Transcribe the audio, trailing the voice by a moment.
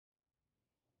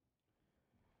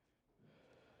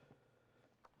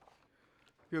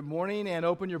Good morning, and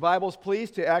open your Bibles, please,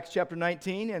 to Acts chapter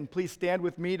 19, and please stand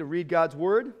with me to read God's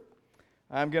Word.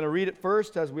 I'm going to read it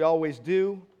first, as we always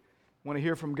do. I want to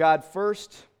hear from God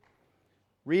first.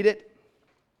 Read it.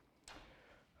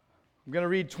 I'm going to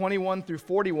read 21 through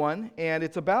 41, and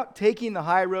it's about taking the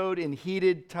high road in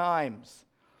heated times.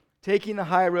 Taking the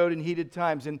high road in heated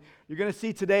times. And you're going to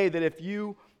see today that if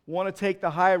you want to take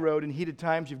the high road in heated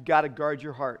times, you've got to guard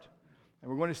your heart. And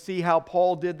we're going to see how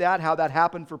Paul did that, how that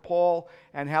happened for Paul,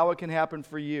 and how it can happen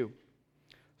for you.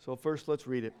 So first, let's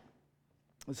read it.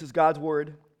 This is God's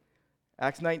Word,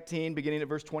 Acts 19, beginning at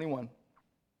verse 21.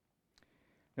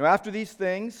 Now after these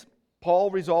things, Paul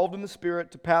resolved in the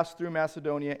Spirit to pass through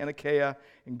Macedonia and Achaia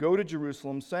and go to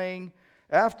Jerusalem, saying,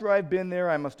 "After I've been there,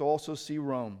 I must also see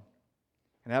Rome."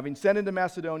 And having sent into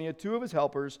Macedonia two of his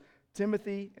helpers,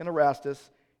 Timothy and Erastus,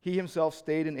 he himself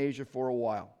stayed in Asia for a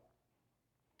while.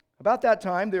 About that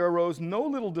time there arose no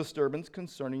little disturbance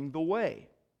concerning the way.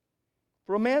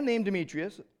 For a man named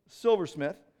Demetrius, a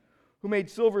silversmith, who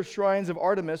made silver shrines of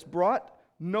Artemis, brought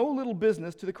no little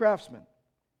business to the craftsmen.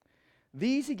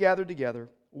 These he gathered together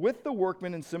with the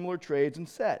workmen in similar trades and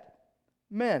said,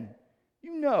 "Men,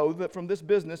 you know that from this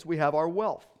business we have our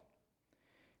wealth.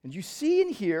 And you see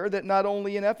and hear that not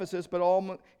only in Ephesus but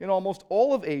in almost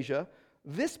all of Asia,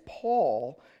 this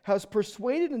Paul has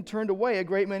persuaded and turned away a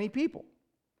great many people,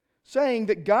 saying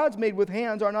that gods made with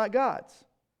hands are not gods.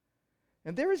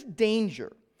 And there is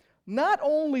danger, not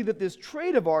only that this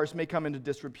trade of ours may come into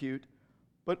disrepute,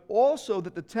 but also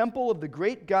that the temple of the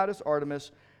great goddess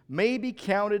Artemis may be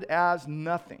counted as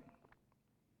nothing,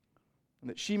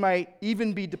 and that she might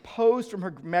even be deposed from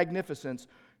her magnificence,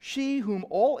 she whom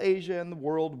all Asia and the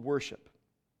world worship."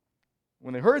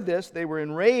 When they heard this, they were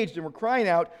enraged and were crying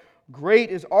out,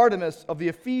 "Great is Artemis of the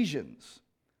Ephesians."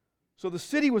 So the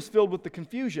city was filled with the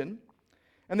confusion,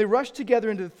 and they rushed together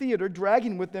into the theater,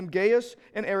 dragging with them Gaius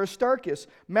and Aristarchus,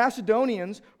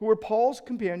 Macedonians who were Paul's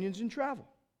companions in travel.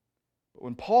 But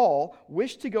when Paul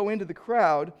wished to go into the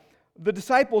crowd, the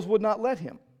disciples would not let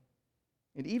him.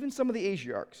 And even some of the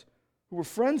Asiarchs, who were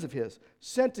friends of his,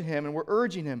 sent to him and were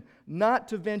urging him not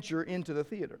to venture into the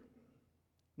theater.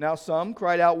 Now some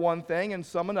cried out one thing and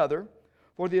some another,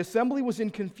 for the assembly was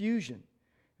in confusion,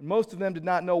 and most of them did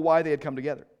not know why they had come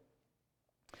together.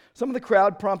 Some of the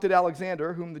crowd prompted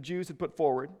Alexander, whom the Jews had put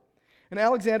forward, and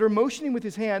Alexander, motioning with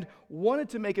his hand, wanted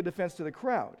to make a defense to the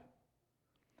crowd.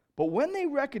 But when they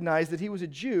recognized that he was a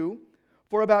Jew,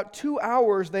 for about 2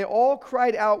 hours they all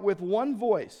cried out with one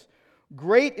voice,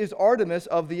 "Great is Artemis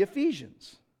of the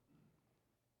Ephesians."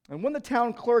 And when the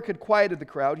town clerk had quieted the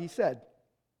crowd, he said,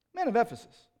 "Men of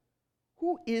Ephesus,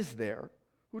 who is there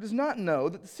who does not know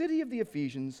that the city of the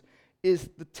Ephesians is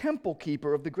the temple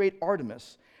keeper of the great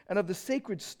Artemis, and of the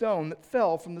sacred stone that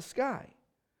fell from the sky?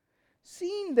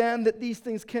 Seeing then that these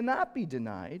things cannot be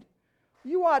denied,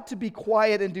 you ought to be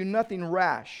quiet and do nothing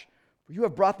rash, for you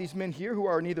have brought these men here who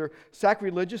are neither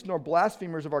sacrilegious nor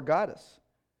blasphemers of our goddess.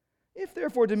 If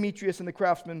therefore Demetrius and the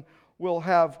craftsmen will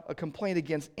have a complaint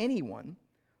against anyone,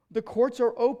 the courts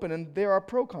are open and there are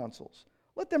proconsuls.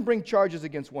 Let them bring charges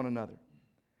against one another.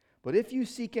 But if you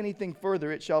seek anything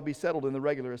further, it shall be settled in the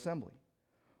regular assembly.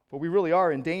 For we really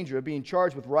are in danger of being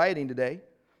charged with rioting today,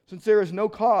 since there is no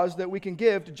cause that we can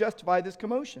give to justify this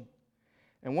commotion."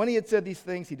 And when he had said these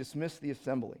things, he dismissed the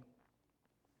assembly.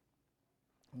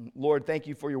 Lord, thank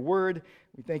you for your word.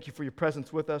 We thank you for your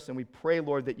presence with us, and we pray,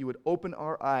 Lord, that you would open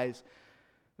our eyes,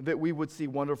 that we would see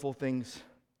wonderful things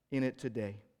in it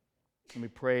today. And we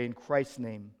pray in Christ's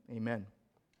name, amen.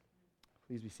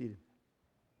 Please be seated.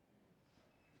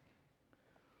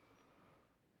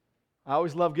 I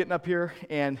always love getting up here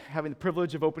and having the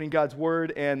privilege of opening God's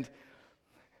Word, and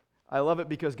I love it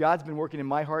because God's been working in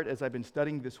my heart as I've been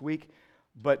studying this week,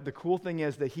 but the cool thing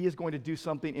is that He is going to do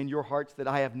something in your hearts that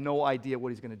I have no idea what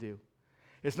He's going to do.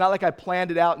 It's not like I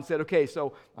planned it out and said, okay,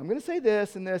 so I'm going to say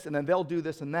this, and then they'll do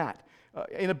this and that.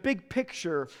 In a big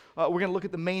picture, we're going to look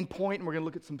at the main point, and we're going to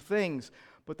look at some things,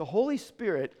 but the Holy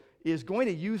Spirit is going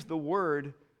to use the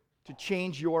Word to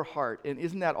change your heart. And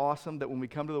isn't that awesome that when we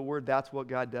come to the Word, that's what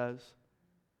God does?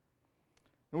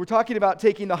 And we're talking about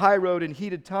taking the high road in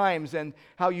heated times and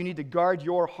how you need to guard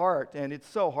your heart. And it's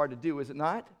so hard to do, is it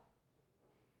not?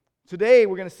 Today,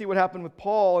 we're going to see what happened with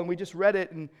Paul, and we just read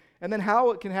it, and then how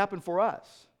it can happen for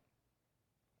us.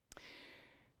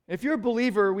 If you're a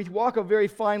believer, we walk a very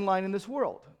fine line in this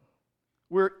world.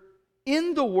 We're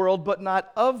in the world, but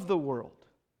not of the world.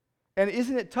 And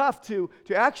isn't it tough to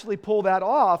actually pull that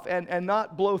off and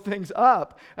not blow things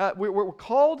up? We're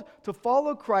called to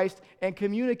follow Christ and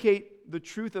communicate the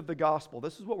truth of the gospel.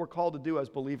 This is what we're called to do as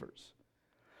believers.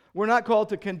 We're not called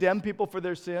to condemn people for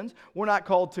their sins. We're not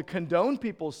called to condone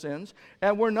people's sins.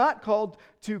 And we're not called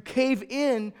to cave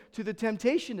in to the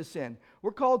temptation to sin.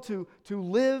 We're called to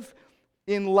live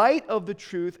in light of the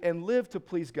truth and live to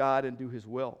please God and do His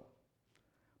will.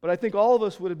 But I think all of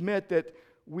us would admit that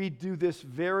we do this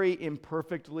very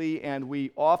imperfectly, and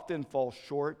we often fall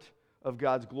short of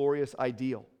God's glorious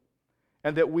ideal.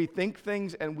 And that we think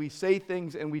things and we say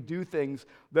things and we do things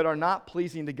that are not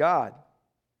pleasing to God.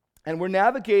 And we're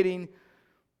navigating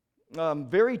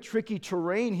very tricky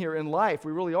terrain here in life.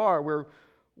 We really are.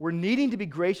 We're needing to be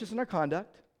gracious in our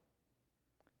conduct.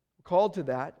 We're called to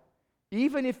that,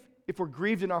 even if we're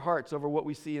grieved in our hearts over what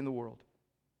we see in the world.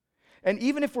 And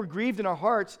even if we're grieved in our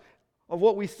hearts of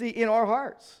what we see in our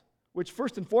hearts, which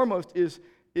first and foremost is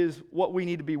what we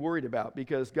need to be worried about,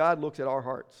 because God looks at our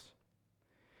hearts.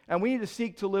 And we need to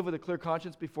seek to live with a clear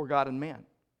conscience before God and man.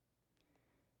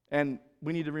 And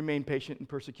we need to remain patient in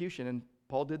persecution. And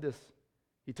Paul did this.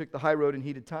 He took the high road in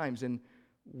heated times. And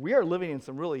we are living in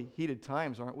some really heated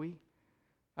times, aren't we?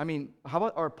 I mean, how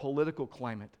about our political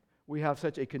climate? We have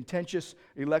such a contentious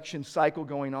election cycle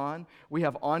going on. We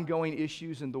have ongoing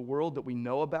issues in the world that we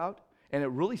know about. And it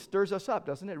really stirs us up,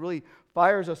 doesn't it? It really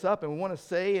fires us up. And we want to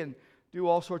say and do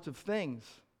all sorts of things.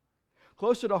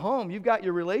 Closer to home, you've got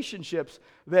your relationships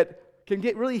that can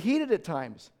get really heated at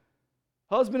times.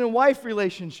 Husband and wife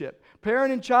relationship,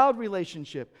 parent and child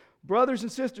relationship, brothers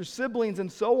and sisters, siblings,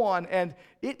 and so on. And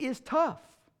it is tough.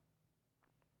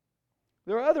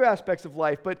 There are other aspects of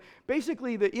life, but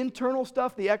basically the internal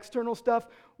stuff, the external stuff,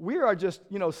 we are just,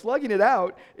 slugging it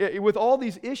out with all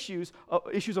these issues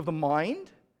of the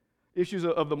mind, issues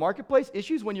of the marketplace,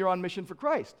 issues when you're on mission for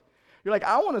Christ. You're like,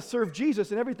 I want to serve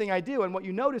Jesus in everything I do. And what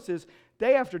you notice is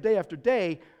day after day after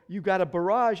day, you've got a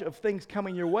barrage of things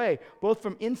coming your way, both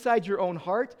from inside your own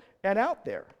heart and out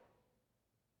there.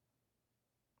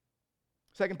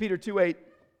 2 Peter 2:8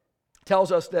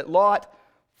 tells us that Lot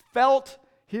felt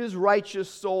his righteous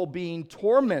soul being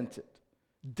tormented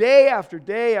day after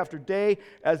day after day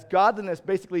as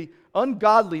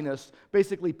ungodliness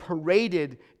basically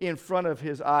paraded in front of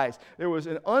his eyes. There was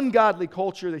an ungodly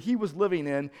culture that he was living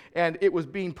in, and it was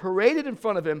being paraded in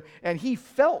front of him, and he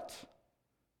felt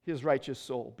his righteous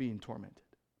soul being tormented.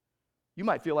 You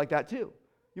might feel like that too.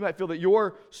 You might feel that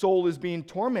your soul is being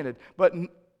tormented, but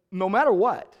no matter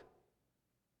what,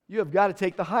 you have got to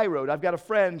take the high road. I've got a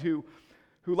friend who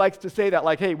likes to say that,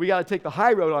 like, hey, we got to take the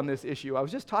high road on this issue. I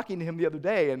was just talking to him the other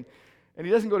day, and he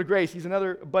doesn't go to Grace. He's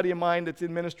another buddy of mine that's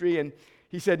in ministry, and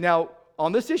he said, now,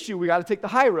 on this issue, we got to take the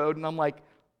high road. And I'm like,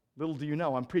 little do you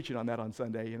know, I'm preaching on that on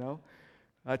Sunday,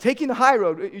 Taking the high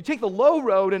road, you take the low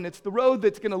road, and it's the road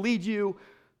that's going to lead you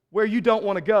where you don't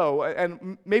want to go,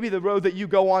 and maybe the road that you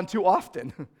go on too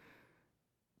often.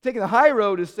 Taking the high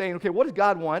road is saying, okay, what does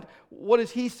God want? What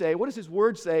does He say? What does His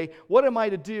Word say? What am I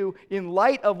to do in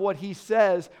light of what He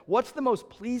says? What's the most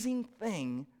pleasing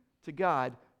thing to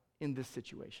God in this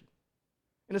situation?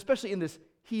 And especially in this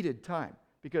heated time.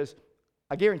 Because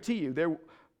I guarantee you,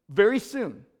 very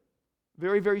soon,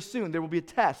 very, very soon, there will be a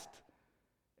test.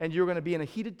 And you're going to be in a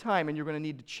heated time, and you're going to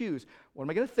need to choose. What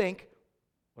am I going to think?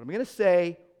 What am I going to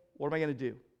say? What am I going to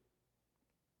do?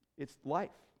 It's life.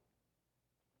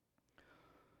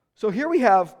 So here we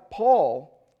have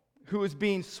Paul, who is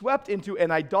being swept into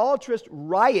an idolatrous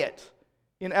riot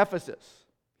in Ephesus.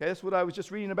 Okay, that's what I was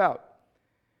just reading about.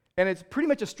 And it's pretty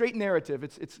much a straight narrative.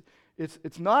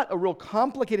 It's not a real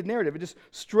complicated narrative. It just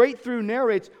straight through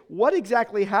narrates what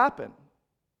exactly happened.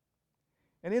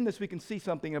 And in this we can see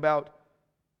something about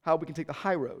how we can take the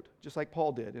high road, just like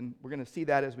Paul did. And we're going to see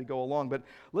that as we go along. But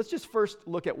let's just first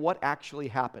look at what actually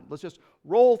happened. Let's just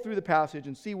roll through the passage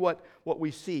and see what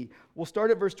we see. We'll start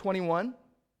at verse 21.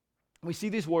 We see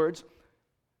these words,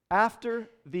 after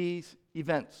these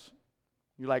events.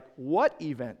 You're like, what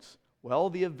events? Well,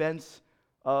 the events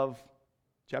of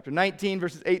chapter 19,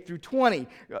 verses 8 through 20.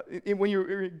 When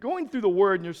you're going through the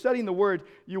Word and you're studying the Word,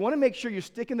 you want to make sure you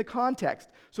stick in the context.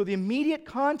 So the immediate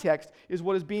context is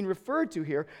what is being referred to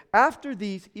here, after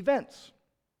these events.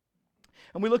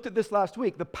 And we looked at this last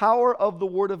week. The power of the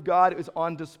Word of God is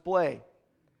on display.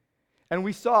 And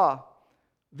we saw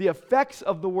the effects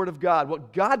of the Word of God,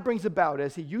 what God brings about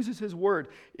as He uses His Word.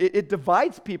 It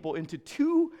divides people into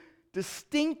two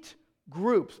distinct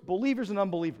groups, believers and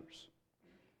unbelievers.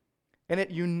 And it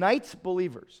unites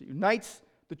believers, it unites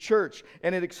the church,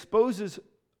 and it exposes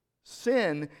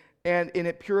sin, and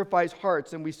it purifies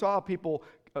hearts. And we saw people,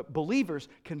 believers,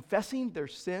 confessing their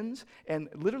sins and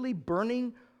literally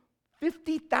burning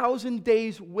 50,000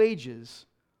 days' wages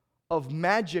of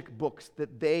magic books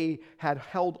that they had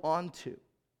held on to.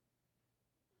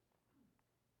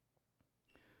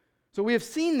 So we have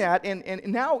seen that, and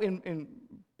now in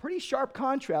pretty sharp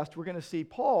contrast, we're going to see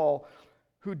Paul,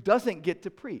 who doesn't get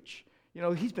to preach.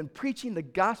 He's been preaching the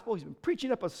gospel. He's been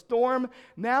preaching up a storm.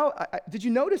 Now, did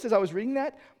you notice as I was reading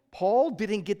that, Paul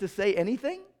didn't get to say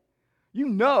anything?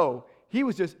 He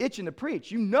was just itching to preach.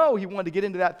 He wanted to get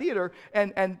into that theater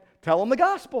and tell them the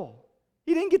gospel.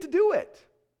 He didn't get to do it.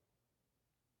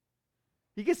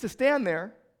 He gets to stand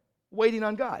there waiting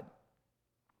on God.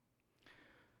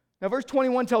 Now, verse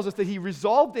 21 tells us that he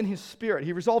resolved in his spirit.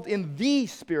 He resolved in the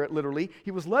Spirit, literally. He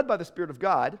was led by the Spirit of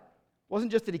God. It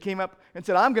wasn't just that he came up and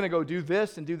said, I'm going to go do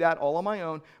this and do that all on my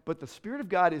own, but the Spirit of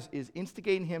God is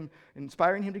instigating him,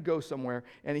 inspiring him to go somewhere,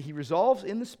 and he resolves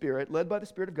in the Spirit, led by the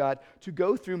Spirit of God, to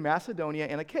go through Macedonia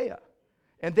and Achaia,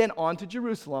 and then on to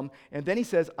Jerusalem, and then he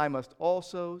says, I must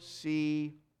also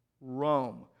see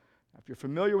Rome. Now, if you're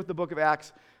familiar with the book of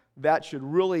Acts, that should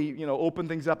really, open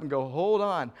things up and go, hold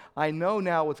on, I know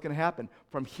now what's going to happen.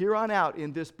 From here on out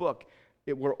in this book,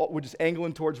 we're just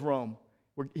angling towards Rome.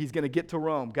 He's going to get to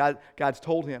Rome. God's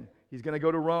told him he's going to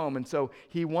go to Rome, and so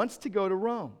he wants to go to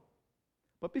Rome.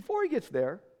 But before he gets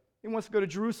there, he wants to go to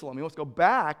Jerusalem. He wants to go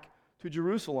back to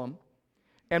Jerusalem,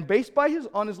 and based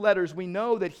on his letters, we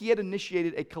know that he had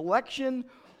initiated a collection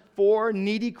for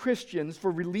needy Christians,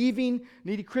 for relieving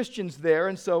needy Christians there,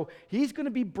 and so he's going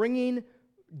to be bringing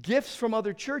gifts from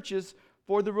other churches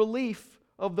for the relief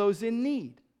of those in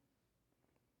need.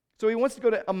 So he wants to go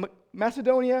to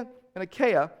Macedonia and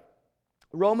Achaia,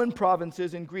 Roman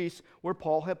provinces in Greece where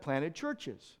Paul had planted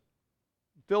churches.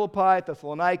 Philippi,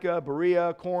 Thessalonica,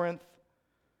 Berea, Corinth.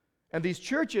 And these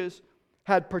churches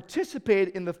had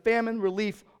participated in the famine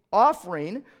relief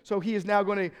offering, so he is now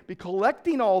going to be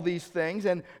collecting all these things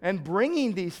and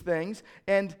bringing these things.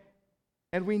 And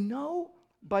we know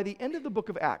by the end of the book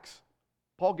of Acts,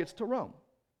 Paul gets to Rome.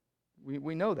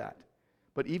 We know that.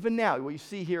 But even now, what you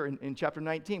see here in chapter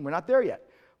 19, we're not there yet.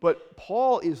 But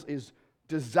Paul is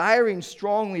desiring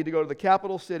strongly to go to the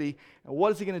capital city. And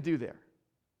what is he going to do there?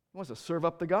 He wants to serve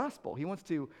up the gospel. He wants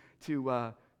to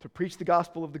preach the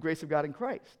gospel of the grace of God in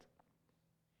Christ.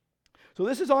 So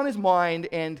this is on his mind,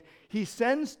 and he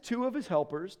sends two of his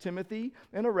helpers, Timothy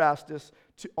and Erastus,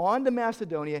 on to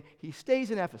Macedonia. He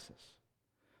stays in Ephesus.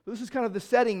 So this is kind of the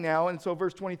setting now, and so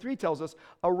verse 23 tells us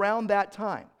around that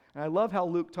time. And I love how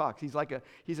Luke talks. He's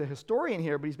a historian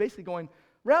here, but he's basically going,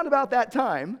 round about that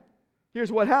time,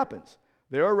 here's what happens.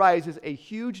 There arises a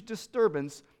huge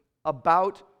disturbance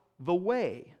about the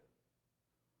way,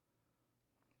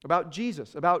 about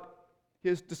Jesus, about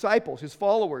his disciples, his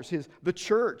followers, the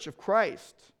church of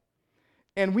Christ.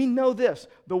 And we know this,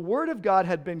 the word of God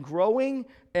had been growing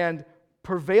and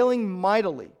prevailing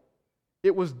mightily.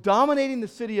 It was dominating the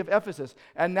city of Ephesus.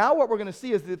 And now what we're going to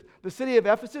see is the city of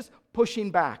Ephesus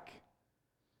pushing back.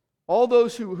 All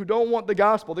those who don't want the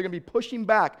gospel, they're going to be pushing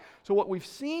back. So what we've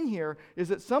seen here is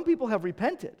that some people have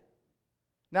repented.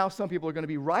 Now some people are going to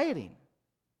be rioting.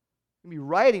 They're going to be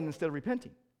rioting instead of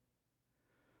repenting.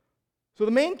 So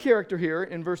the main character here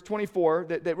in verse 24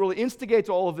 that really instigates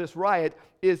all of this riot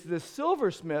is this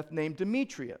silversmith named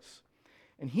Demetrius.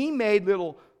 And he made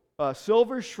little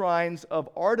silver shrines of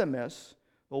Artemis,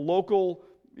 the local,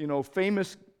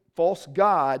 famous false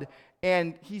god,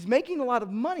 and he's making a lot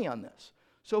of money on this.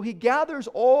 So he gathers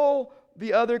all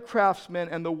the other craftsmen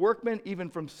and the workmen, even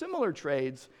from similar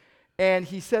trades, and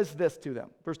he says this to them,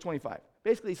 verse 25.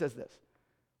 Basically, he says this,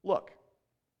 look,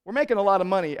 we're making a lot of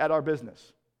money at our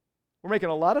business. We're making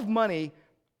a lot of money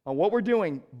on what we're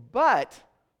doing, but,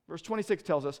 verse 26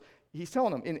 tells us, he's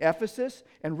telling them, in Ephesus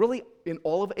and really in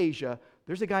all of Asia,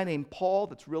 there's a guy named Paul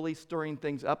that's really stirring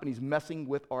things up, and he's messing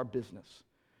with our business.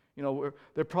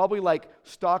 They're probably like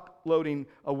stock loading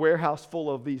a warehouse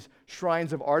full of these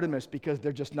shrines of Artemis because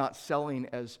they're just not selling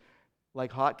as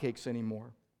like hotcakes anymore.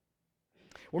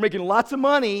 We're making lots of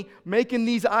money making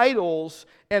these idols,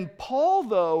 and Paul,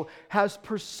 though, has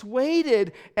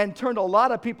persuaded and turned a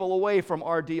lot of people away from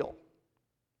our deal.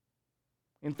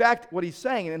 In fact, what he's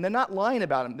saying, and they're not lying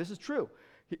about him, this is true.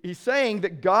 He's saying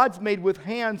that gods made with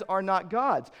hands are not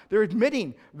gods. They're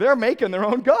admitting they're making their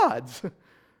own gods.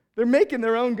 They're making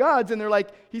their own gods, and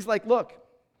he's like, look,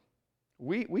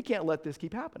 we can't let this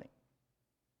keep happening.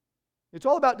 It's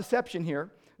all about deception here.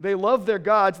 They loved their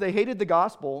gods. They hated the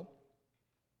gospel.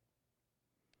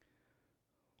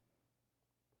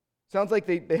 Sounds like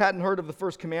they hadn't heard of the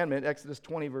first commandment, Exodus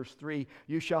 20, verse 3,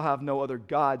 you shall have no other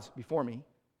gods before me.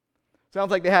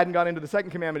 Sounds like they hadn't gone into the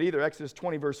second commandment either, Exodus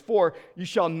 20, verse 4, you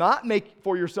shall not make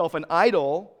for yourself an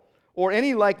idol or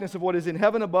any likeness of what is in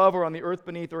heaven above or on the earth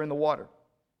beneath or in the water.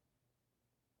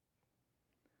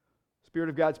 The Spirit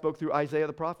of God spoke through Isaiah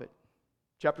the prophet.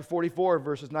 Chapter 44,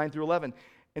 verses 9 through 11.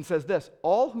 and says this,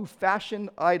 all who fashion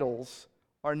idols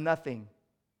are nothing.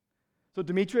 So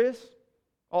Demetrius,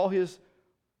 all his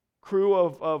crew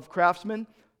of craftsmen,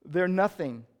 they're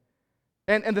nothing.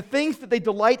 And the things that they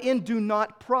delight in do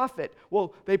not profit.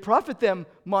 Well, they profit them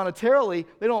monetarily.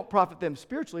 They don't profit them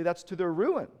spiritually. That's to their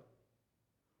ruin.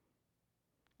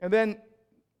 And then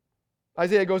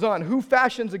Isaiah goes on, who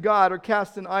fashions a god or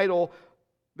casts an idol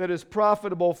that is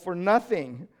profitable for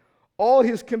nothing? All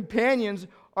his companions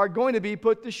are going to be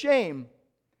put to shame.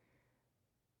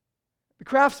 The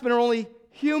craftsmen are only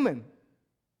human.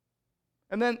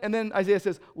 And then Isaiah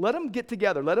says, let them get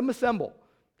together, let them assemble,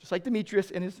 just like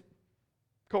Demetrius and his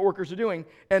co-workers are doing,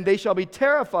 and they shall be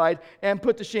terrified and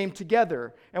put to shame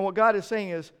together. And what God is saying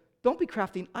is, don't be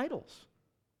crafting idols.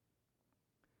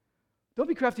 Don't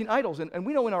be crafting idols. And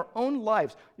we know in our own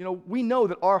lives, we know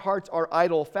that our hearts are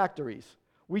idol factories.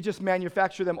 We just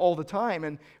manufacture them all the time,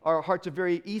 and our hearts are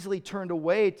very easily turned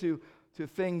away to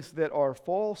things that are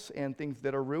false and things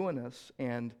that are ruinous,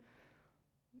 and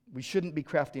we shouldn't be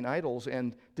crafting idols.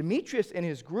 And Demetrius and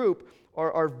his group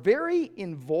are very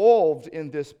involved in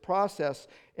this process.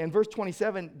 In verse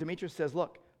 27, Demetrius says,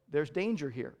 look, there's danger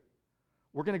here.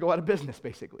 We're going to go out of business,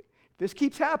 basically. If this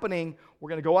keeps happening, we're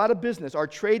going to go out of business. Our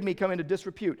trade may come into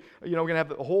disrepute. We're going to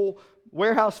have a whole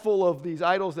warehouse full of these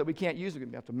idols that we can't use. We're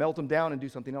going to have to melt them down and do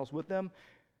something else with them.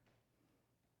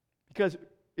 Because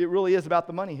it really is about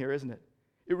the money here, isn't it?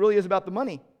 It really is about the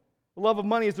money. The love of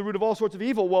money is the root of all sorts of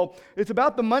evil. Well, it's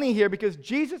about the money here because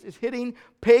Jesus is hitting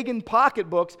pagan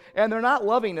pocketbooks, and they're not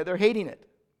loving it. They're hating it.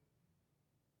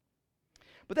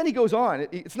 But then he goes on.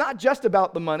 It's not just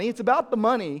about the money. It's about the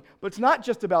money, but it's not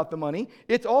just about the money.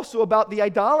 It's also about the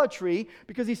idolatry,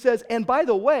 because he says, and by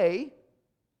the way,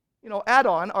 add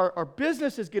on, our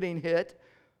business is getting hit,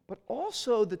 but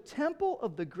also the temple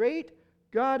of the great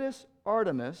goddess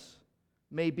Artemis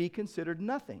may be considered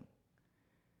nothing.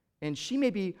 And she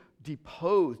may be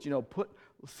deposed,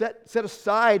 set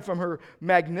aside from her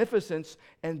magnificence.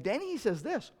 And then he says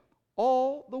this,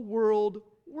 all the world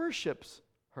worships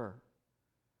her.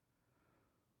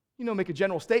 Make a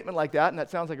general statement like that, and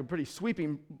that sounds like a pretty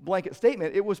sweeping blanket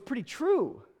statement. It was pretty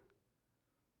true.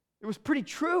 It was pretty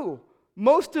true.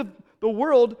 Most of the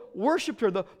world worshipped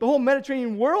her. The whole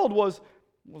Mediterranean world was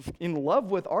in love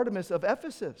with Artemis of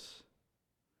Ephesus,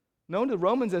 known to the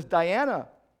Romans as Diana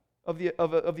of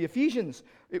the Ephesians.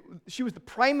 She was the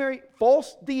primary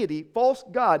false deity, false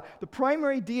god, the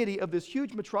primary deity of this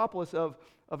huge metropolis of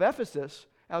Ephesus,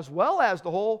 as well as the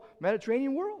whole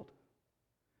Mediterranean world.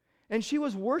 And she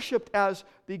was worshipped as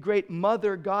the great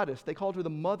mother goddess. They called her the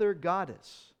mother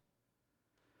goddess.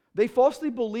 They falsely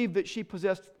believed that she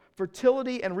possessed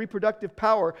fertility and reproductive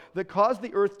power that caused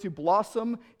the earth to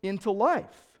blossom into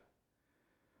life.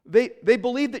 They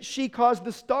believed that she caused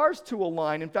the stars to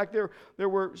align. In fact, there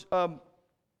were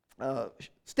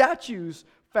statues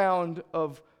found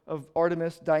of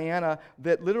Artemis, Diana,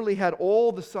 that literally had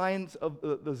all the signs of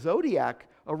the zodiac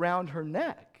around her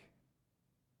neck.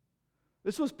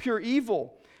 This was pure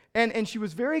evil. And she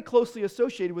was very closely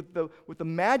associated with the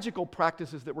magical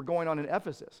practices that were going on in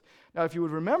Ephesus. Now, if you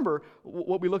would remember,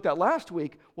 what we looked at last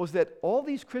week was that all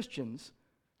these Christians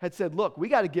had said, look, we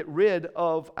got to get rid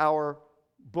of our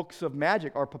books of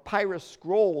magic, our papyrus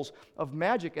scrolls of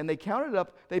magic, and they counted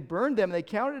up, they burned them, and they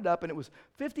counted it up, and it was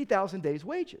 50,000 days'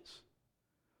 wages.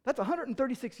 That's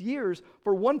 136 years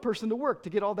for one person to work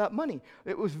to get all that money.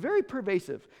 It was very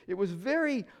pervasive. It was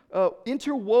very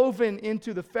interwoven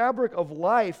into the fabric of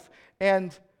life,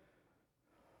 and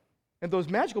those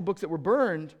magical books that were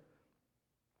burned,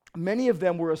 many of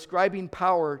them were ascribing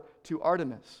power to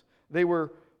Artemis. They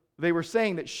were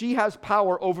saying that she has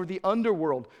power over the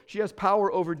underworld. She has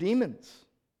power over demons.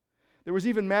 There was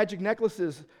even magic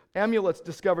necklaces, amulets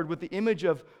discovered with the image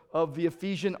of the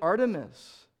Ephesian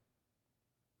Artemis.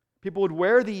 People would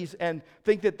wear these and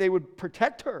think that they would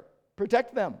protect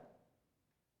them.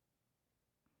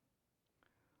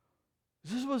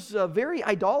 This was a very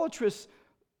idolatrous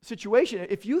situation.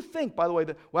 If you think, by the way,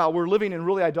 that, wow, we're living in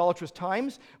really idolatrous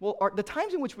times, well, the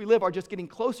times in which we live are just getting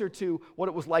closer to what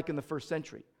it was like in the first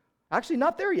century. Actually,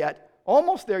 not there yet,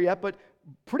 almost there yet, but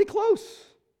pretty close.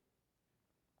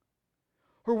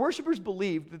 Her worshipers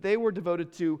believed that they were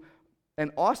devoted to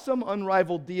an awesome,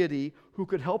 unrivaled deity who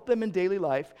could help them in daily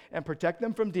life and protect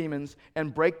them from demons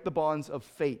and break the bonds of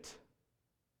fate.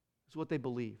 That's what they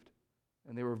believed.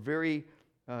 And they were very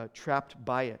trapped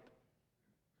by it.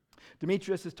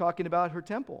 Demetrius is talking about her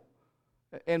temple.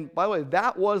 And by the way,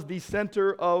 that was the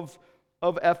center of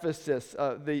Ephesus.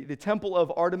 The temple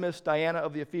of Artemis, Diana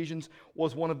of the Ephesians,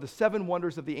 was one of the 7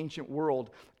 wonders of the ancient world.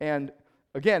 And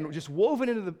again, just woven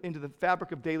into the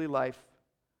fabric of daily life.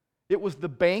 It was the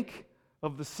bank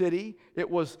of the city. It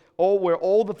was all where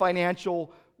all the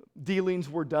financial dealings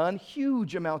were done.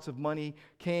 Huge amounts of money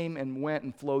came and went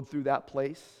and flowed through that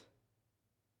place.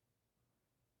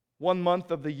 1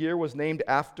 month of the year was named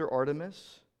after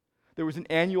Artemis. There was an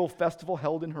annual festival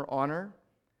held in her honor.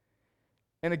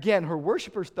 And again, her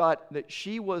worshipers thought that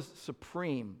she was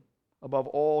supreme above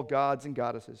all gods and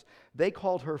goddesses. They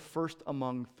called her first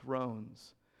among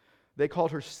thrones. They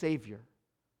called her Savior.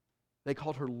 They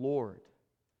called her Lord.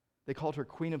 They called her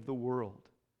Queen of the world.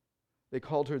 They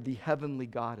called her the heavenly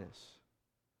goddess.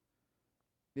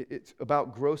 It's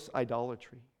about gross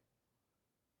idolatry.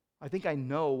 I think I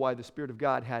know why the Spirit of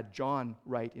God had John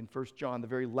write in 1 John, the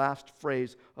very last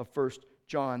phrase of 1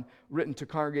 John, written to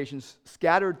congregations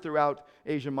scattered throughout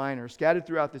Asia Minor, scattered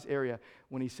throughout this area,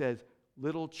 when he says,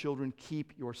 "Little children,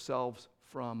 keep yourselves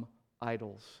from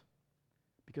idols,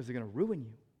 because they're going to ruin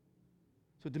you."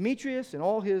 So Demetrius and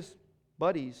all his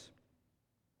buddies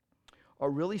are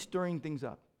really stirring things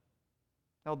up.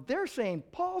 Now, they're saying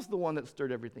Paul's the one that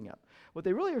stirred everything up. What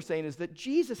they really are saying is that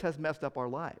Jesus has messed up our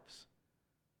lives.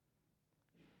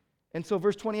 And so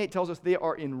verse 28 tells us they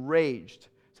are enraged.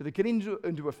 So they're getting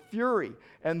into a fury,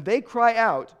 and they cry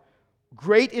out,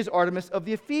 "Great is Artemis of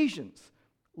the Ephesians."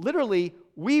 Literally,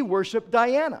 we worship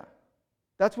Diana.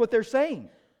 That's what they're saying.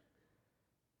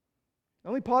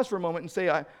 Let me pause for a moment and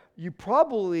say, you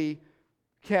probably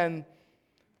can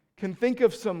think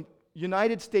of some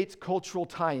United States cultural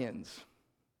tie-ins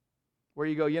where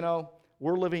you go,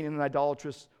 we're living in an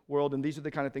idolatrous world, and these are the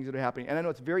kind of things that are happening. And I know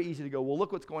it's very easy to go, well,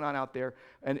 look what's going on out there,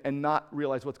 and not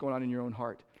realize what's going on in your own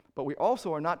heart. But we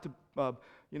also are not to,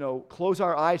 close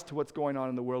our eyes to what's going on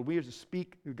in the world. We are to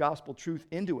speak the gospel truth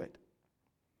into it.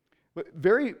 But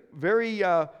very, very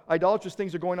idolatrous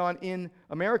things are going on in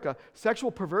America.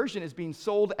 Sexual perversion is being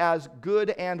sold as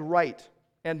good and right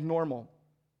and normal.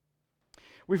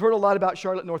 We've heard a lot about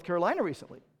Charlotte, North Carolina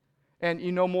recently. And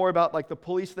you know more about like the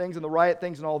police things and the riot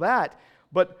things and all that.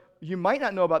 But you might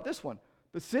not know about this one.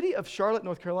 The city of Charlotte,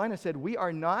 North Carolina said, we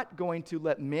are not going to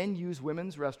let men use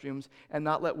women's restrooms and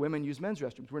not let women use men's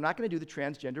restrooms. We're not going to do the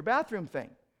transgender bathroom thing.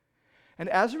 And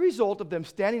as a result of them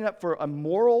standing up for a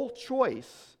moral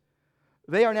choice,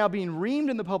 they are now being reamed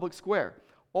in the public square.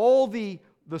 All the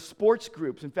sports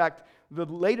groups, in fact, the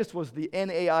latest was the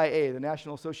NAIA, the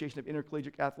National Association of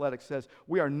Intercollegiate Athletics, says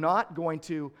we are not going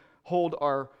to hold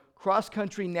our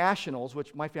cross-country nationals,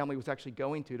 which my family was actually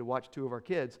going to watch 2 of our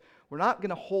kids. We're not going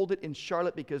to hold it in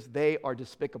Charlotte because they are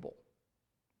despicable.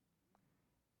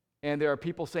 And there are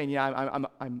people saying,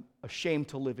 I'm ashamed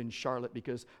to live in Charlotte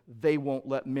because they won't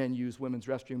let men use women's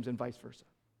restrooms and vice versa.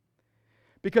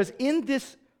 Because in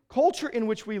this culture in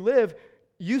which we live,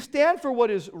 you stand for what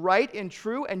is right and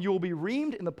true, and you will be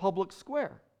reamed in the public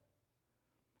square.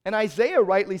 And Isaiah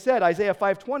rightly said, Isaiah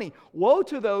 5:20, "Woe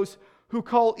to those who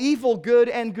call evil good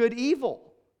and good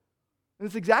evil." And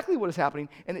it's exactly what is happening,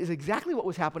 and it's exactly what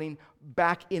was happening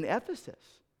back in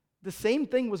Ephesus. The same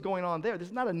thing was going on there. This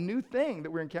is not a new thing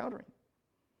that we're encountering.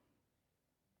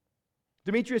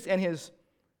 Demetrius and his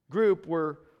group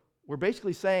were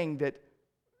basically saying that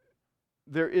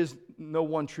there is no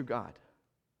one true God,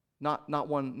 not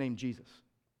one named Jesus.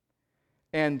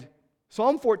 And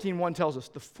Psalm 14:1 tells us,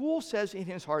 "The fool says in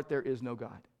his heart there is no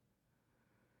God."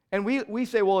 And we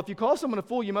say, well, if you call someone a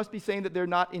fool, you must be saying that they're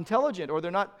not intelligent or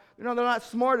they're not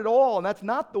smart at all. And that's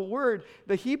not the word.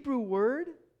 The Hebrew word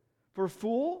for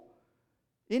fool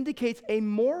indicates a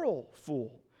moral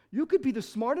fool. You could be the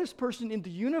smartest person in the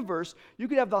universe. You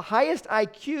could have the highest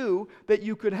IQ that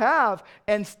you could have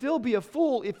and still be a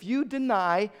fool if you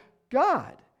deny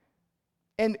God.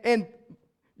 And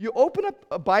you open up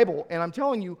a Bible, and I'm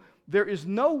telling you, there is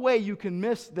no way you can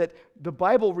miss that the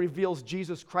Bible reveals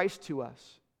Jesus Christ to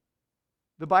us.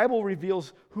 The Bible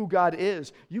reveals who God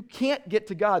is. You can't get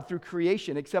to God through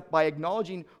creation except by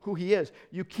acknowledging who He is.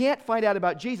 You can't find out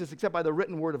about Jesus except by the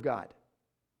written Word of God.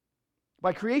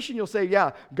 By creation, you'll say,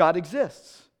 yeah, God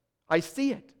exists. I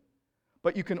see it.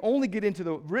 But you can only get into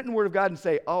the written Word of God and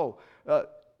say,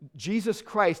 Jesus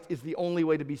Christ is the only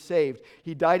way to be saved.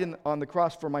 He died on the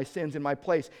cross for my sins in my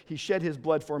place. He shed His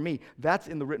blood for me. That's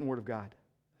in the written Word of God.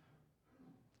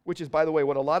 Which is, by the way,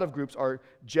 what a lot of groups are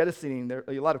jettisoning.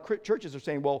 A lot of churches are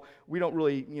saying, well, we don't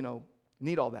really,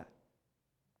 need all that.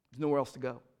 There's nowhere else to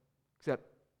go except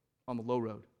on the low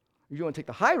road. If you want to take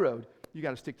the high road, you got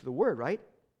to stick to the Word, right?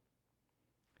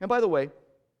 And by the way,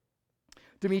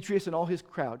 Demetrius and all his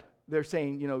crowd, they're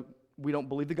saying, we don't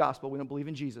believe the gospel. We don't believe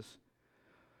in Jesus.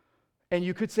 And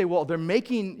you could say, well, they're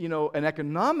making, an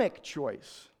economic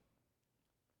choice.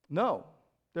 No.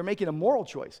 They're making a moral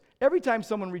choice. Every time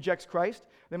someone rejects Christ,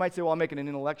 they might say, well, I'm making an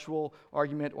intellectual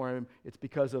argument, or it's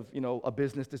because of, a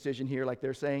business decision here, like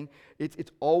they're saying.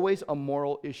 It's always a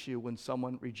moral issue when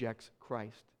someone rejects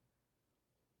Christ.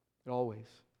 Always.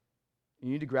 You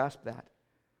need to grasp that.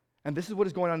 And this is what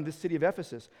is going on in this city of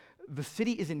Ephesus. The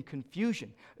city is in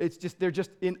confusion. They're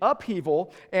just in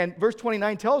upheaval. And verse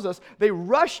 29 tells us they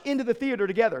rush into the theater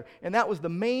together. And that was the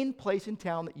main place in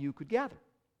town that you could gather.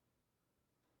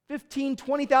 15,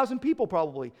 20,000 people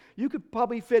probably. You could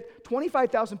probably fit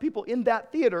 25,000 people in that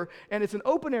theater, and it's an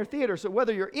open-air theater, so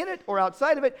whether you're in it or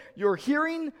outside of it, you're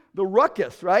hearing the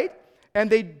ruckus, right? And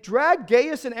they drag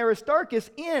Gaius and Aristarchus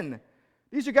in.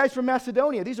 These are guys from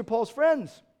Macedonia. These are Paul's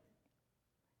friends.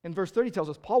 And verse 30 tells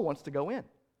us Paul wants to go in.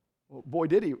 Well, boy,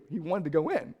 did he. He wanted to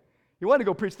go in. He wanted to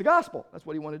go preach the gospel. That's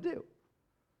what he wanted to do.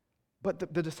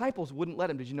 But the disciples wouldn't let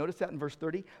him. Did you notice that in verse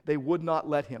 30? They would not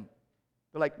let him.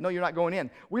 They're like, no, you're not going in.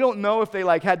 We don't know if they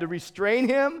had to restrain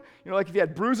him, like if he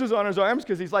had bruises on his arms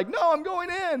because he's like, no, I'm going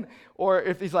in. Or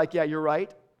if he's like, yeah, you're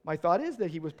right. My thought is that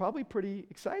he was probably pretty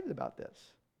excited about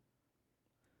this.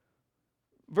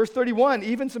 Verse 31,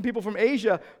 even some people from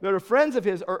Asia that are friends of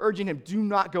his are urging him, do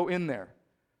not go in there.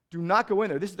 Do not go in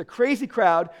there. This is the crazy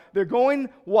crowd. They're going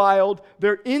wild.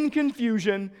 They're in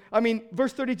confusion.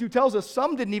 Verse 32 tells us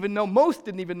most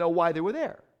didn't even know why they were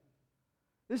there.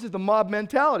 This is the mob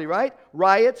mentality, right?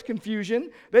 Riots,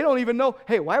 confusion. They don't even know,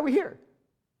 hey, why are we here?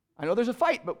 I know there's a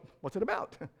fight, but what's it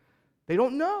about? They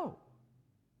don't know.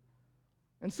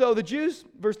 And so the Jews,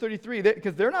 verse 33,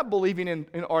 because they're not believing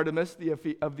in Artemis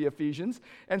of the Ephesians,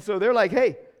 and so they're like,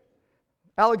 hey,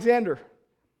 Alexander,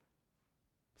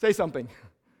 say something.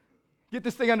 Get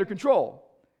this thing under control.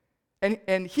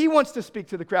 And he wants to speak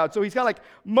to the crowd. So he's kind of like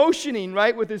motioning,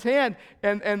 right, with his hand,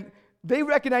 and they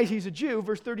recognize he's a Jew,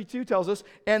 verse 32 tells us,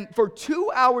 and for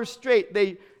 2 hours straight,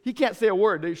 he can't say a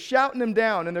word. They're shouting him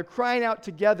down, and they're crying out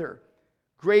together,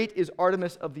 great is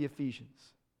Artemis of the Ephesians.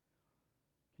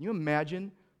 Can you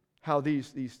imagine how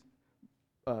the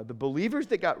believers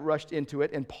that got rushed into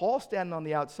it, and Paul standing on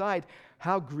the outside,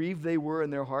 how grieved they were in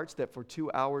their hearts that for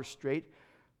 2 hours straight,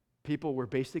 people were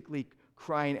basically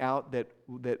crying out that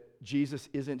Jesus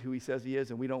isn't who he says he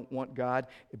is, and we don't want God,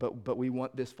 but we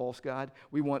want this false God.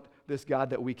 We want this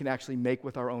God that we can actually make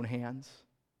with our own hands.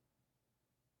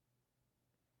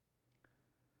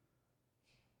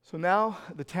 So now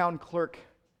the town clerk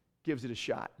gives it a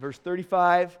shot. Verse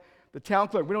 35, the town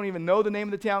clerk, we don't even know the name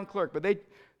of the town clerk, but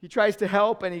he tries to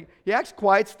help, and he actually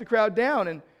quiets the crowd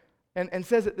down and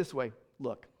says it this way,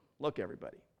 look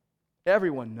everybody,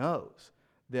 everyone knows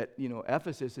that,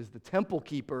 Ephesus is the temple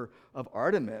keeper of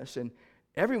Artemis, and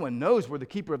everyone knows we're the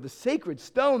keeper of the sacred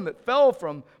stone that fell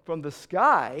from the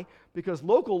sky, because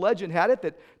local legend had it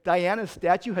that Diana's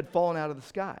statue had fallen out of the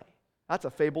sky. That's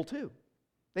a fable too.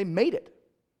 They made it.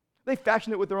 They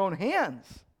fashioned it with their own hands.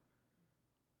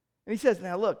 And he says,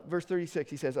 now look, verse 36,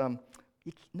 he says,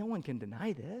 no one can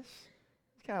deny this.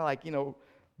 It's kind of like,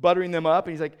 buttering them up,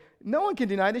 and he's like, no one can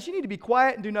deny this. You need to be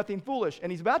quiet and do nothing foolish.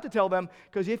 And he's about to tell them,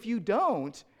 because if you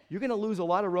don't, you're going to lose a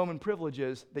lot of Roman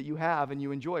privileges that you have and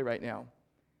you enjoy right now.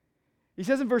 He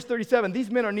says in verse 37, these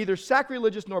men are neither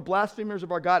sacrilegious nor blasphemers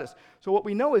of our goddess. So what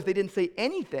we know is they didn't say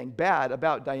anything bad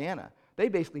about Diana. They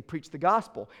basically preached the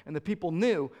gospel, and the people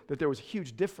knew that there was a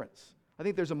huge difference. I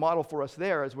think there's a model for us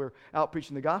there as we're out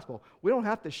preaching the gospel. We don't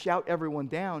have to shout everyone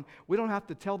down. We don't have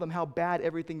to tell them how bad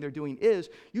everything they're doing is.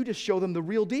 You just show them the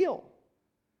real deal.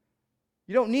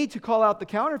 You don't need to call out the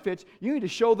counterfeits. You need to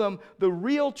show them the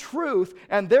real truth,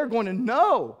 and they're going to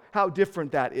know how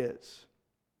different that is.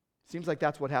 Seems like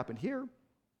that's what happened here.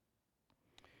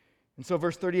 And so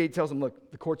verse 38 tells them, look,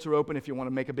 the courts are open if you want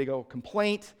to make a big old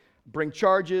complaint, bring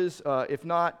charges. If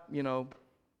not,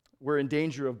 we're in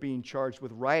danger of being charged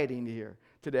with rioting here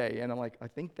today. And I'm like, I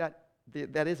think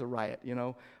that is a riot,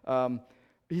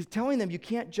 He's telling them you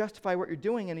can't justify what you're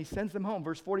doing, and he sends them home.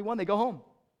 Verse 41, they go home.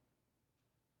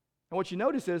 And what you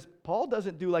notice is Paul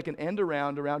doesn't do like an end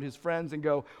around his friends and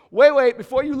go, wait,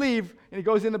 before you leave. And he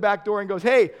goes in the back door and goes,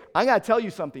 hey, I got to tell you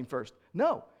something first.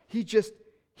 No, he's just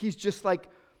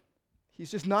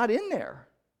not in there.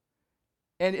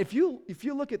 And if you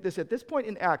look at this point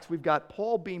in Acts, we've got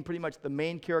Paul being pretty much the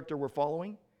main character we're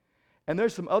following. And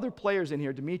there's some other players in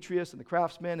here, Demetrius and the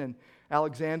craftsman and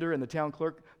Alexander and the town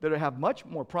clerk, that have much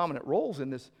more prominent roles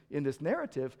in this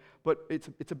narrative. But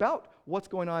it's about what's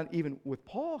going on even with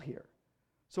Paul here.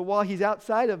 So while he's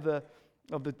outside of the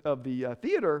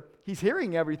theater, he's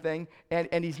hearing everything,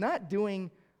 and he's not doing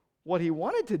what he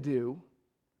wanted to do.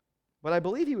 But I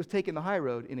believe he was taking the high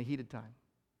road in a heated time.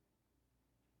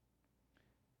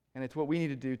 And it's what we need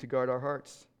to do to guard our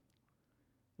hearts.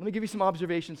 Let me give you some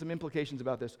observations, some implications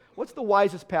about this. What's the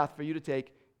wisest path for you to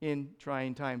take in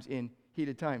trying times, in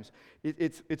heated times?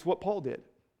 It's what Paul did.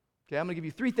 Okay, I'm going to give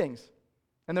you 3 things,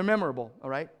 and they're memorable,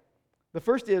 all right? The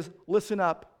first is listen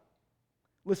up.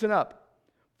 Listen up.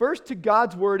 First to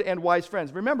God's word and wise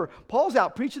friends. Remember, Paul's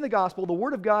out preaching the gospel. The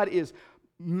word of God is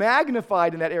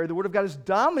magnified in that area. The word of God is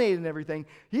dominated in everything.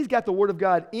 He's got the word of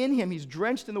God in him. He's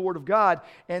drenched in the word of God.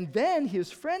 And then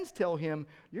his friends tell him,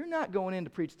 you're not going in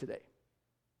to preach today.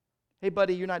 Hey,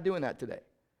 buddy, you're not doing that today.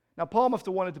 Now, Paul must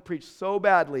have wanted to preach so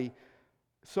badly,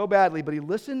 but he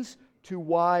listens to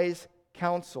wise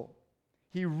counsel.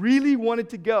 He really wanted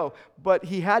to go, but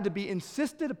he had to be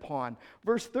insisted upon.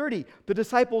 Verse 30, the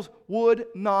disciples would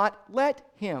not let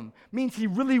him. Means he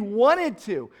really wanted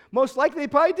to. Most likely, they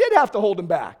probably did have to hold him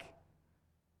back.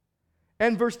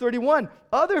 And verse 31,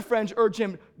 other friends urge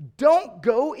him, don't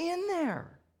go in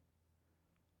there.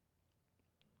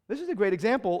 This is a great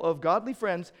example of godly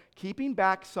friends keeping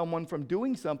back someone from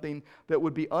doing something that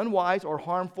would be unwise or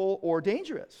harmful or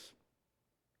dangerous.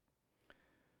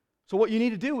 So what you need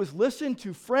to do is listen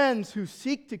to friends who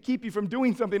seek to keep you from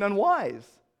doing something unwise.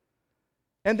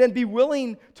 And then be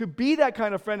willing to be that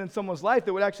kind of friend in someone's life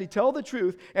that would actually tell the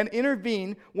truth and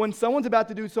intervene when someone's about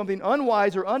to do something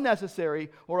unwise or unnecessary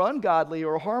or ungodly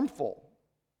or harmful.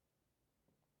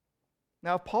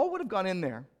 Now, if Paul would have gone in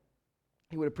there,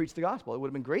 he would have preached the gospel. It would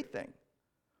have been a great thing.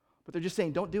 But they're just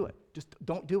saying, don't do it. Just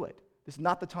don't do it. This is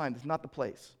not the time. This is not the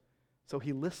place. So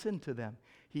he listened to them.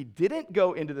 He didn't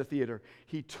go into the theater.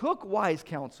 He took wise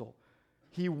counsel.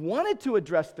 He wanted to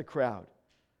address the crowd,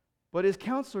 but his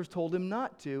counselors told him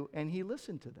not to, and he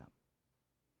listened to them.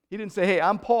 He didn't say, hey,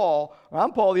 I'm Paul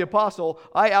the apostle,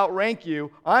 I outrank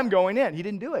you, I'm going in. He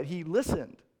didn't do it. He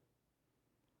listened.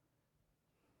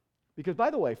 Because,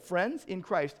 by the way, friends in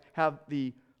Christ have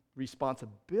the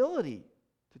responsibility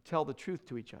to tell the truth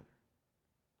to each other.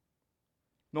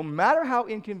 No matter how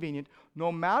inconvenient, no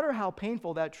matter how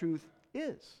painful that truth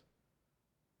is.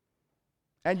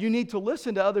 And you need to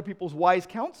listen to other people's wise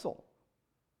counsel.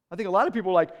 I think a lot of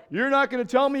people are like, you're not going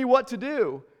to tell me what to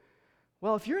do.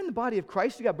 Well, if you're in the body of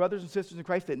Christ, you got brothers and sisters in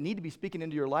Christ that need to be speaking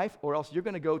into your life, or else you're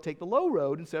going to go take the low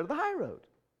road instead of the high road.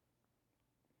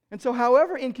 And so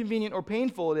however inconvenient or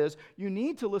painful it is, you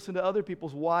need to listen to other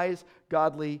people's wise,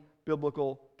 godly,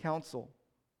 biblical counsel.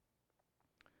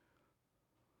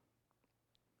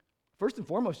 First and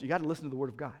foremost, you got to listen to the Word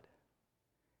of God.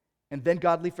 And then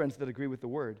godly friends that agree with the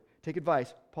Word. Take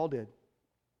advice. Paul did.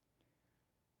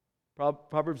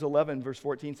 Proverbs 11, verse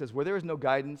 14 says, where there is no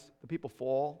guidance, the people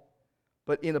fall,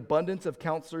 but in abundance of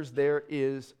counselors there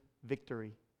is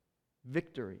victory.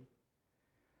 Victory.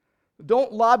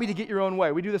 Don't lobby to get your own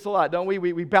way. We do this a lot, don't we?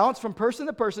 We bounce from person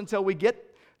to person until we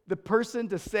get the person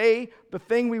to say the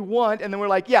thing we want, and then we're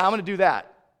like, yeah, I'm going to do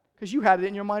that. Because you had it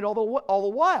in your mind all the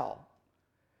while.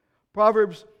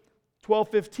 Proverbs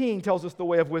 12:15 tells us the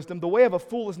way of wisdom. The way of a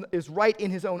fool is right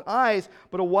in his own eyes,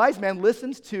 but a wise man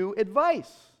listens to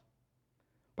advice.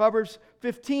 Proverbs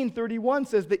 15:31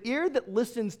 says, the ear that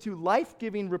listens to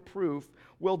life-giving reproof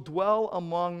will dwell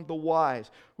among the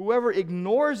wise. Whoever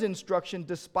ignores instruction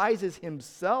despises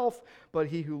himself, but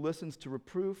he who listens to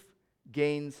reproof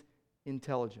gains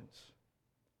intelligence.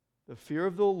 The fear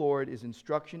of the Lord is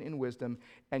instruction in wisdom,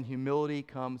 and humility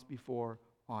comes before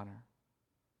honor.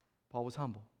 Paul was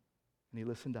humble, and he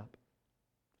listened up.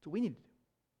 That's what we need to do.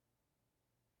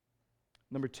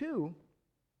 Number 2,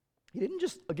 he didn't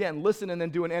just, again, listen and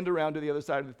then do an end around to the other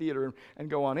side of the theater and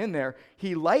go on in there.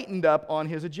 He lightened up on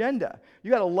his agenda.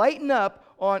 You got to lighten up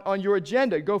on your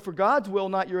agenda. Go for God's will,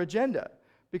 not your agenda.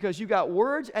 Because you got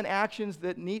words and actions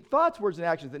that need, thoughts, words, and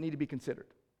actions that need to be considered.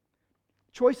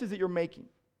 Choices that you're making.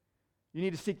 You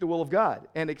need to seek the will of God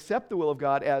and accept the will of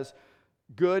God as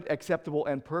good, acceptable,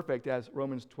 and perfect, as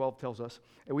Romans 12 tells us.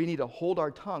 And we need to hold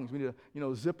our tongues. We need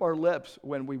to, zip our lips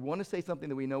when we want to say something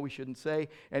that we know we shouldn't say.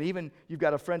 And even you've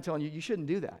got a friend telling you shouldn't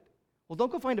do that. Well,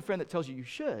 don't go find a friend that tells you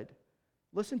should.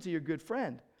 Listen to your good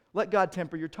friend. Let God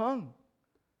temper your tongue.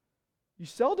 You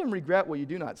seldom regret what you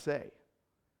do not say.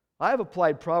 I have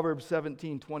applied Proverbs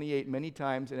 17:28 many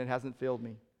times, and it hasn't failed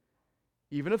me.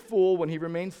 Even a fool, when he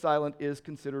remains silent, is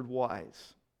considered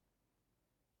wise.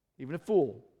 Even a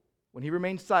fool, when he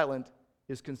remains silent,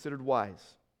 is considered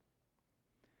wise.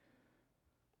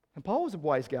 And Paul was a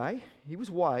wise guy. He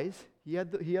was wise. He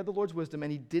had the Lord's wisdom,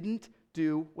 and he didn't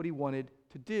do what he wanted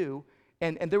to do.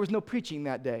 And there was no preaching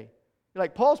that day.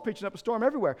 Like, Paul's preaching up a storm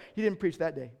everywhere. He didn't preach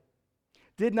that day.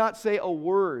 Did not say a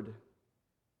word.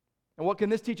 And what can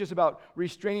this teach us about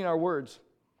restraining our words?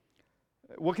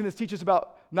 What can this teach us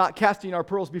about not casting our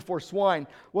pearls before swine?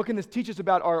 What can this teach us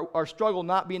about our struggle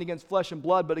not being against flesh and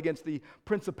blood, but against the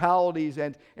principalities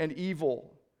and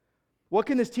evil? What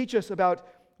can this teach us about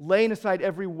laying aside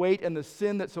every weight and the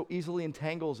sin that so easily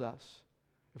entangles us?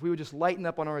 If we would just lighten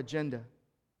up on our agenda.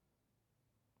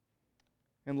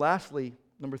 And lastly,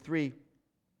 number 3,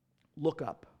 look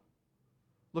up.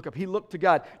 Look up. He looked to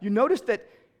God. You notice that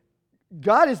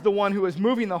God is the one who is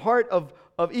moving the heart of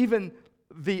even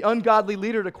the ungodly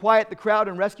leader to quiet the crowd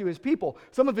and rescue his people.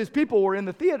 Some of his people were in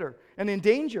the theater and in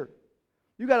danger.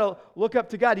 You got to look up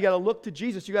to God. You got to look to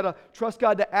Jesus. You got to trust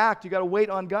God to act. You got to wait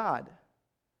on God.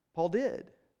 Paul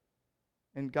did.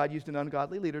 And God used an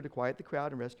ungodly leader to quiet the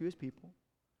crowd and rescue his people.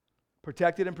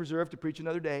 Protected and preserved to preach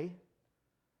another day.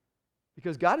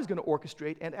 Because God is going to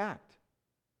orchestrate and act.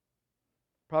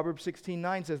 Proverbs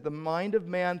 16:9 says, "The mind of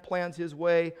man plans his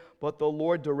way, but the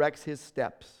Lord directs his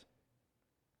steps."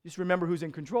 Just remember who's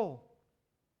in control.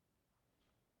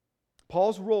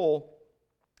 Paul's role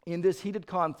in this heated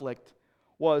conflict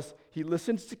was he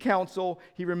listened to counsel,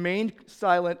 he remained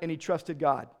silent, and he trusted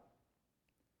God.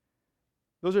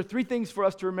 Those are 3 things for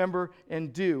us to remember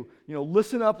and do.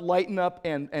 Listen up, lighten up,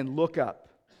 and look up.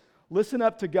 Listen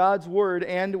up to God's word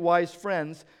and wise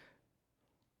friends,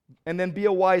 and then be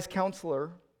a wise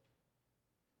counselor.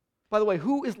 By the way,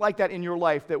 who is like that in your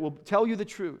life that will tell you the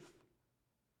truth?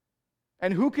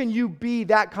 And who can you be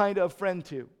that kind of friend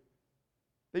to?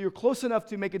 That you're close enough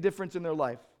to make a difference in their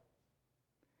life.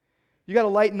 You got to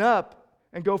lighten up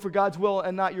and go for God's will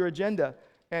and not your agenda.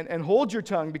 And hold your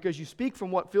tongue because you speak from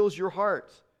what fills your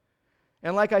heart.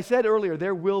 And like I said earlier,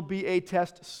 there will be a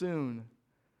test soon.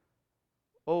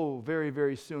 Oh, very,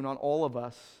 very soon on all of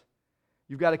us.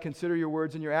 You've got to consider your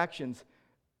words and your actions.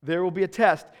 There will be a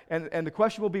test. And the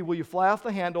question will be, will you fly off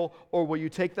the handle or will you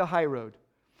take the high road?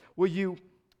 Will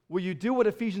you do what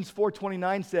Ephesians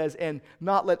 4:29 says and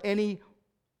not let any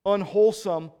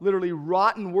unwholesome, literally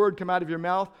rotten word come out of your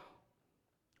mouth?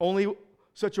 Only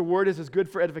such a word is good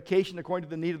for edification according to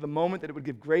the need of the moment, that it would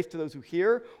give grace to those who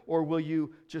hear? Or will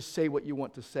you just say what you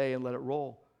want to say and let it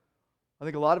roll? I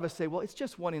think a lot of us say, well, it's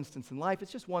just one instance in life.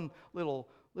 It's just one little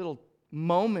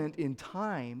moment in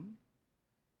time.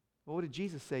 Well, what did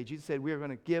Jesus say? Jesus said we are going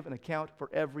to give an account for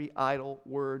every idle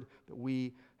word that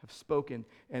we have spoken.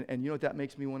 And you know what that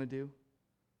makes me want to do?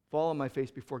 Fall on my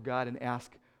face before God and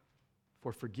ask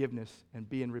for forgiveness and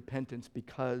be in repentance,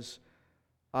 because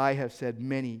I have said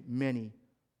many, many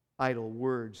idle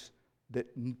words that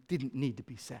didn't need to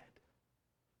be said.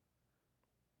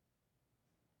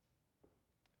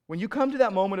 When you come to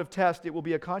that moment of test, it will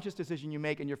be a conscious decision you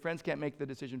make, and your friends can't make the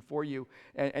decision for you,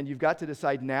 and you've got to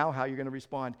decide now how you're going to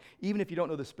respond, even if you don't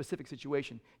know the specific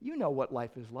situation. You know what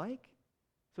life is like,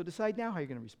 so decide now how you're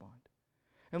going to respond.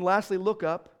 And lastly, look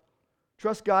up,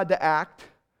 trust God to act,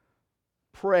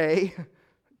 pray,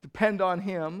 depend on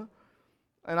Him,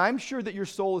 and I'm sure that your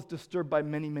soul is disturbed by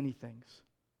many, many things.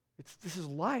 This is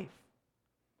life.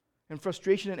 And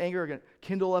frustration and anger are going to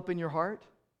kindle up in your heart.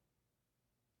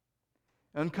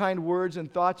 Unkind words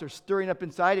and thoughts are stirring up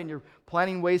inside, and you're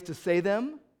planning ways to say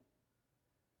them.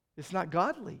 It's not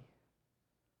godly.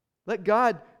 Let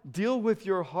God deal with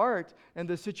your heart and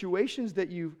the situations that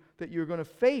you're going to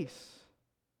face.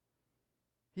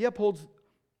 He upholds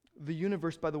the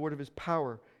universe by the word of His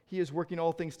power. He is working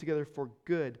all things together for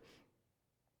good.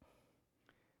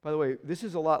 By the way, this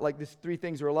is a lot like, these 3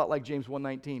 things are a lot like James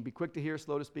 1:19. Be quick to hear,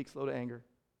 slow to speak, slow to anger.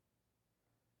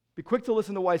 Be quick to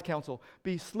listen to wise counsel.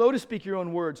 Be slow to speak your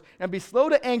own words. And be slow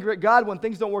to anger at God when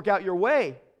things don't work out your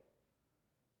way.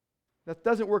 That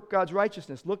doesn't work God's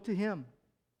righteousness. Look to Him.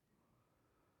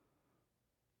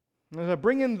 As I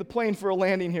bring in the plane for a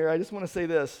landing here, I just want to say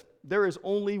this. There is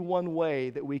only one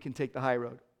way that we can take the high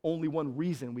road. Only one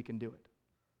reason we can do it.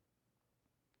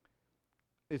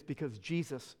 It's because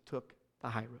Jesus took the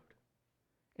high road.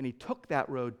 And He took that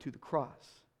road to the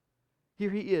cross. Here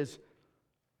He is,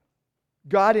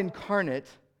 God incarnate,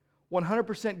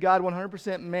 100% God,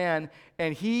 100% man,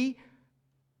 and He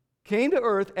came to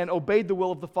earth and obeyed the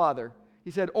will of the Father. He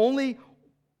said, I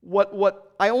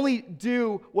only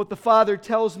do what the Father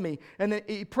tells me. And then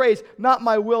He prays, not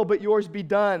my will, but yours be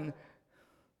done.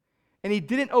 And He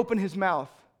didn't open His mouth.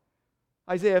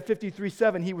 Isaiah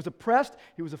 53:7, He was oppressed,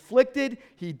 He was afflicted,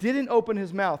 He didn't open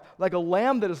His mouth. Like a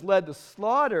lamb that is led to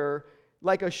slaughter,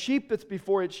 like a sheep that's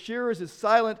before its shearers is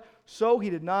silent, so He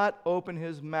did not open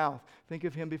His mouth. Think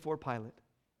of Him before Pilate.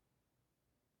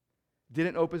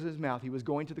 Didn't open His mouth. He was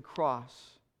going to the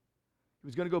cross. He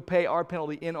was going to go pay our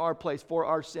penalty in our place for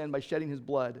our sin by shedding His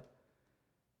blood.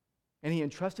 And He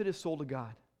entrusted His soul to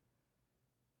God.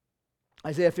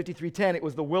 Isaiah 53:10, it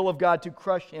was the will of God to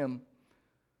crush Him.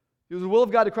 It was the will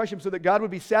of God to crush Him so that God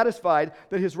would be satisfied,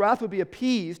 that His wrath would be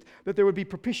appeased, that there would be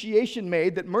propitiation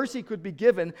made, that mercy could be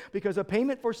given because a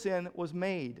payment for sin was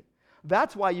made.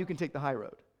 That's why you can take the high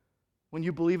road. when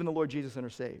you believe in the Lord Jesus and are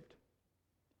saved.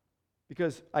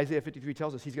 Because Isaiah 53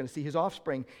 tells us he's going to see his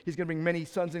offspring. He's going to bring many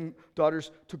sons and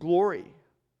daughters to glory.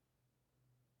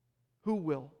 Who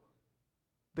will?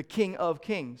 The King of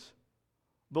kings,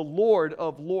 the Lord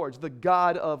of lords, the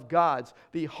God of gods,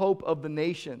 the hope of the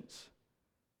nations.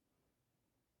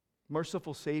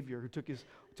 Merciful Savior who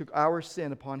took our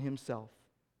sin upon himself.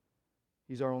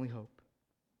 He's our only hope.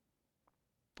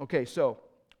 Okay, so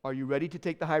are you ready to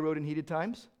take the high road in heated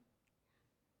times?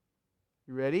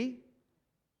 You ready?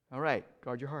 All right,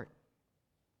 guard your heart.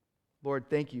 Lord,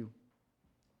 thank you.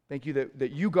 Thank you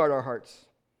that you guard our hearts.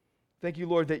 Thank you,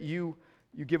 Lord, that you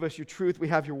give us your truth. We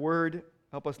have your word.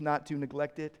 Help us not to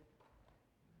neglect it,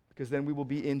 because then we will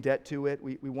be in debt to it.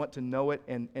 We want to know it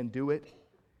and do it.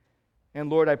 And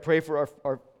Lord, I pray for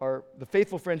the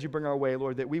faithful friends you bring our way,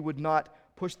 Lord, that we would not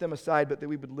push them aside, but that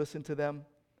we would listen to them.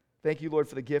 Thank you, Lord,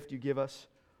 for the gift you give us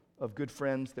of good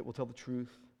friends that will tell the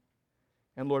truth.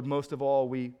 And Lord, most of all,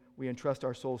 we entrust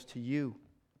our souls to you,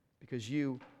 because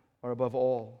you are above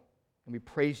all. And we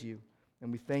praise you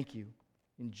and we thank you.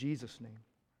 In Jesus' name,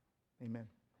 amen.